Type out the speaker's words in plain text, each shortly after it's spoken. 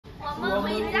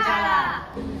回家了。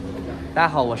大家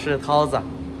好，我是涛子。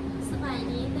是百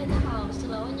宁，大家好，我是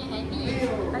老挝女孩蜜。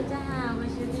大家好，我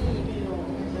是蜜。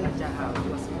大家好，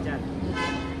我是酱。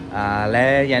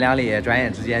来颜良里转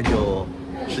眼之间就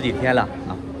10几天了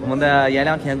啊。我们的颜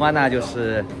良田关呢，就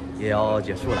是也要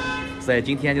结束了，所以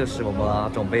今天就是我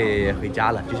们准备回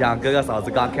家了。就像哥哥嫂子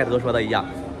刚开头说的一样，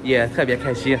也特别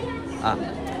开心啊。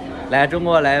来中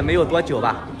国来没有多久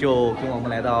吧，就跟我们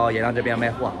来到颜良这边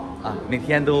卖货啊，每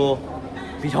天都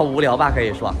比较无聊吧，可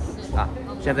以说啊。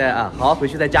现在啊，好好回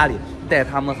去在家里带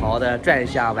他们好好的转一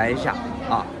下玩一下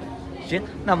啊。行，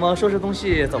那么收拾东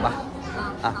西走吧。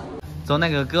啊，走，那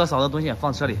个哥哥嫂子的东西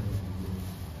放车里。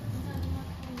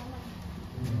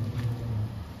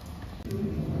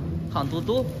胖嘟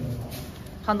嘟，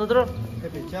胖嘟嘟，贝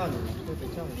贝叫你，贝贝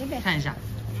叫你，看一下，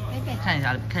看一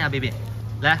下贝贝，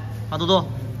来，胖嘟嘟。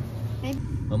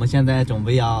我们现在准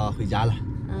备要回家了。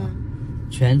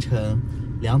全程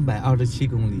227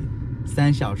公里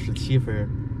，3小时7分，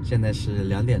现在是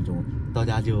2点钟，到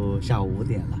家就下午5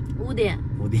点了。5点。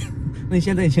那你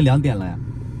现在已经2点了呀？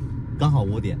刚好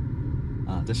5点，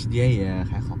啊，这时间也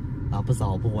还好啊，不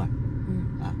早不晚。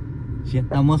啊，行，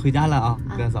那我们回家了啊，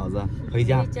跟嫂子回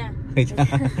家。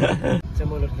这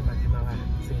么热干嘛？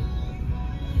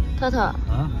特特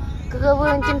啊，哥哥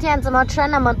问今天怎么吃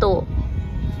那么多？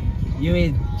因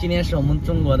为今天是我们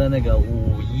中国的那个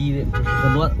五一，就是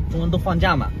很多中国人都放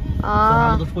假嘛，他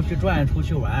们都出去转出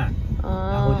去玩，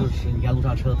然后就是你看路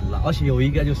上车堵了，而且有一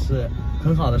个就是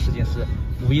很好的事情是，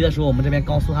五一的时候我们这边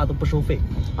高速它都不收费。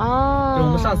就是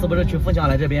我们上次不是去凤翔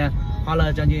来这边花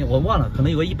了将近我忘了，可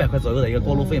能有个100块左右的一个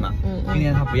过路费嘛，今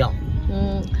天他不要。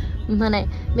เมื่อไหร่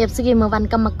แบบสกีเมื่อวัน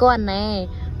กรรมกรไง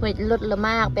หวยลดละม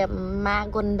ากแบบมาก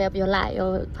คนแบบอยู่หลาย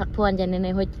พักพวนอย่างใน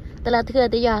หวยแต่ละเทื่อ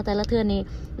ที่ยาแต่ละเทื่อนี้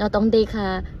เราต้องดี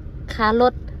ค่าร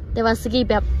ถแต่ว่าสกี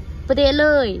แบบประเดี๋ยวเล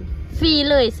ยฟรี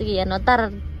เลยสกีเนาะ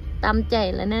ตามใจ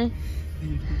แล้วเนี่ย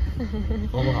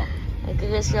好不好？哥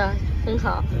哥说很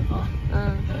好，很好。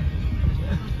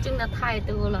真的太堵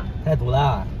了。太堵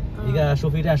了，一个收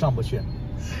费站上不去，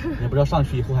也不知道上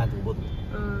去以后还堵不堵。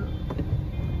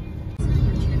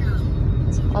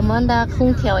我们的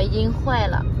空调已经坏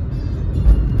了，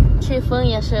吹风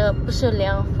也是不是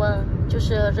凉风就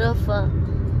是热风，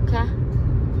看，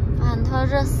把它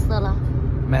热死了，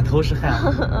满头是汗。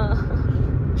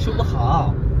修不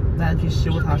好，那去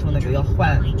修，他说那个要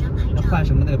换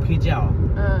什么那个配件啊，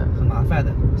很麻烦的，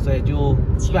所以就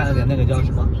换了点那个叫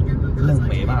什么冷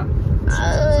媒吧。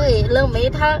冷媒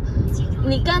它，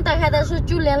你刚打开的时候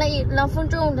就连了2分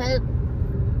钟，它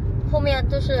后面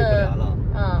就是受不了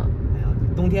了。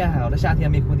冬天还好，这夏天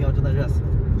没空调真的热死了。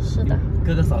是的，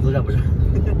哥哥嫂子热不热？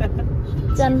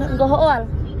真的够饿了。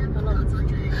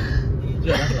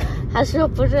热的是吧？还是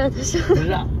不热的是？不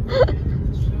热。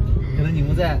可能你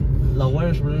们在老挝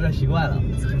人是不是热习惯了？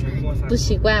不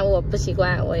习惯，我不习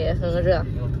惯，我也很热。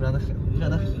我突然的很热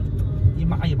的很，一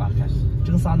麻一把汗，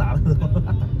蒸桑拿了都。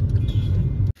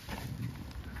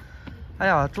哎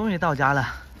呀，终于到家了，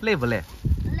累不累？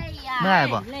累呀。累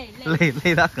不？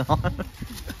累得很。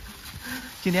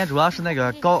今天主要是那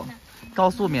个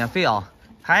高速免费啊，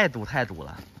太堵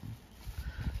了，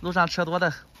路上车多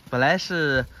的，本来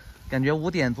是感觉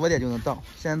5点多点就能到，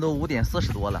现在都5点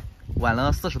40多了，晚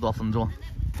了40多分钟。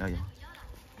哎呦，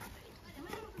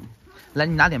来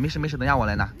你拿点，没事，等下我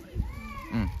来拿。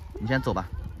你先走吧。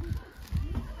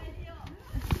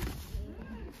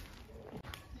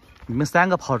你们3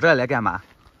个跑这来干嘛？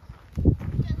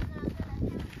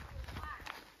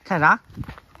看啥？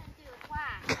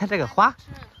看这个花。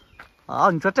哦，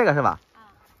你说这个是吧？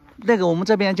那个我们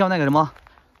这边叫那个什么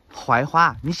槐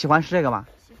花，你喜欢吃这个吗？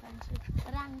喜欢吃。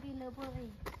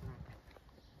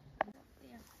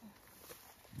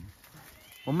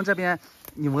我们这边，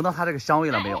你闻到它这个香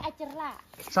味了没有？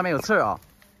上面有刺啊！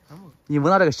你闻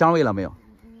到这个香味了没有？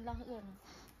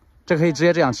这可以直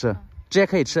接这样吃，直接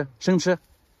可以吃，生吃。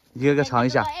一个个尝一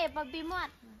下。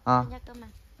啊！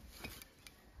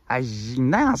哎，你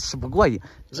那样吃不过瘾，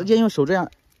直接用手这样。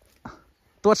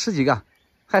多吃几个，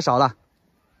太少了。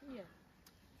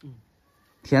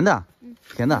甜的，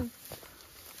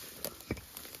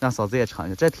让嫂子也尝一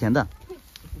下，这甜的。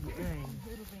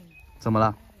怎么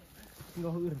了？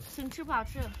生吃不好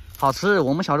吃？好吃，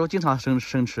我们小时候经常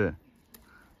生吃。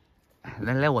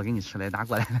来，我给你吃，来拿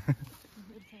过来。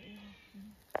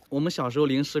我们小时候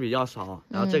零食比较少，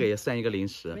然后这个也算一个零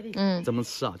食。怎么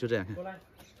吃啊？就这样。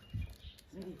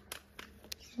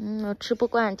我吃不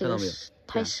惯这个，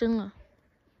太生了。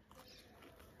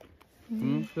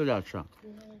有点吃。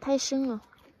太生了，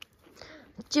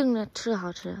蒸着吃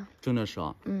好吃。蒸着吃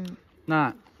啊？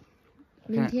那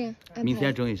明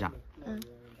天蒸一下。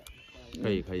可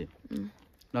以。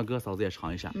让哥嫂子也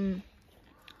尝一下。嗯。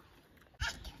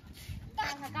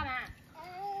带他干嘛？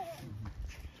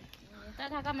带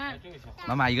他干嘛？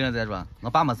妈妈一个人在这，我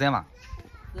爸没在嘛。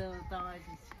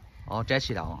哦，摘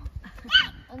起了哦。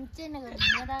这那个里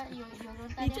面的有人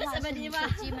带电话是你手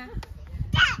机吗？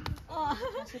哦，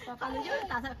反正就是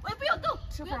打算，喂，不要动，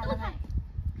吃饭了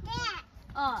没？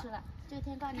哦，吃了。这个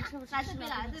天糕你吃不吃？来这边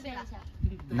来，这边来。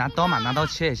拿刀嘛，拿刀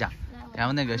切一下，然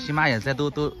后那个新妈也在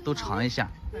都尝一下。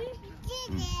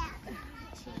嗯。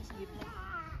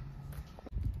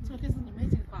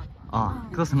哦，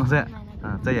都是我在，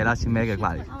在夜里去买给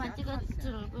挂的。妈妈，这个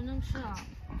籽不能吃啊。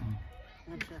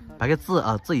把个籽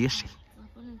一筛。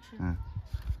不能吃。嗯。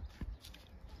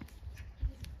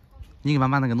你给妈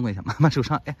妈那个弄一下，妈妈手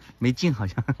上哎没劲好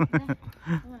像。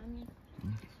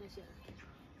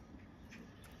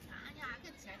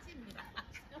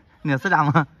你是啥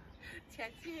吗？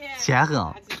钱很。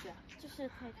就是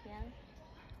太甜。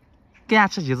跟人家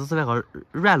吃鸡子特别好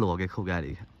软糯给口感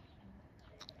里。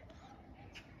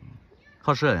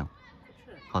好吃的，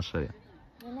好吃的。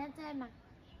奶奶在吗？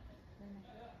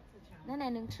奶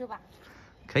奶能吃吧？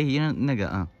可以，一人那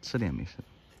个吃点没事。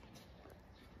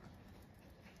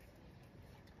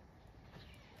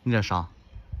你这烧？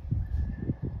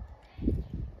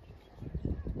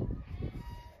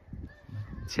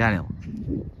钱了，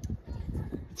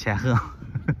钱很。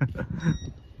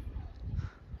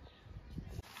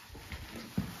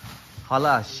好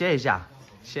了，歇一下，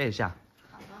歇一下。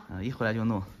一回来就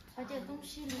弄。把这个东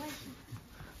西另外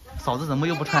嫂子怎么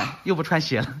又不穿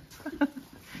鞋了？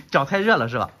脚太热了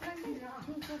是吧？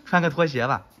穿个拖鞋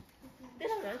吧。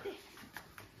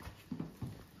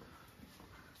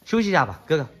休息一下吧，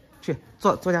哥哥，去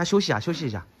坐下休息一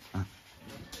下。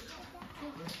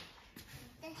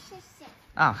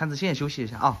汉子先也休息一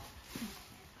下啊。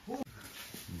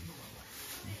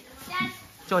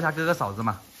叫一下哥哥嫂子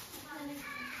嘛。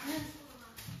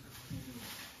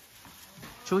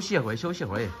休息一会。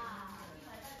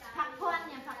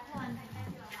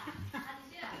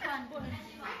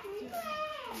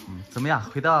怎么样？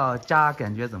回到家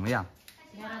感觉怎么样？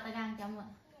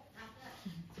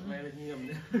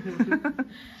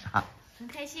啥？很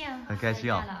开心啊！很开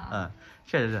心啊！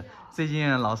确实是。最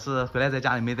近老是回来在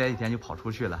家里没待几天就跑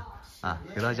出去了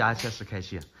回到家确实开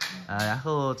心。然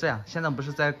后这样，现在不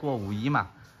是在过五一嘛？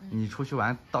你出去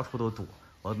玩到处都堵。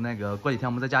我那个过几天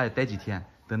我们在家里待几天，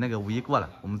等那个五一过了，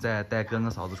我们再带哥跟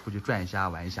嫂子出去转一下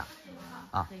玩一下。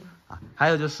还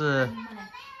有就是。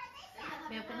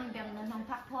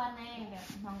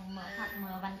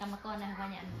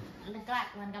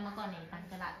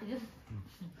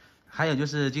还有就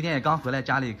是今天也刚回来，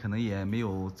家里可能也没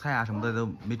有菜啊什么的都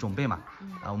没准备嘛。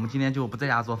我们今天就不在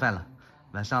家做饭了，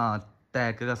晚上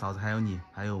带哥哥嫂子还有你，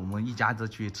还有我们一家子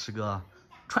去吃个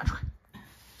串串。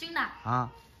真的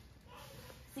啊。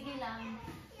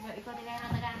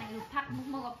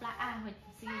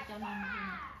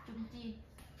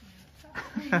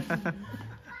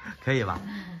可以吧？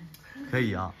可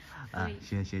以啊。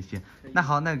行，那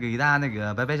好，那给大家那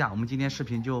个拜拜讲，我们今天视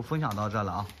频就分享到这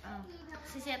了啊。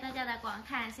谢谢大家的观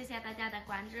看，谢谢大家的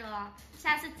关注哦，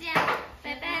下次见，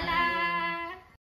拜拜啦。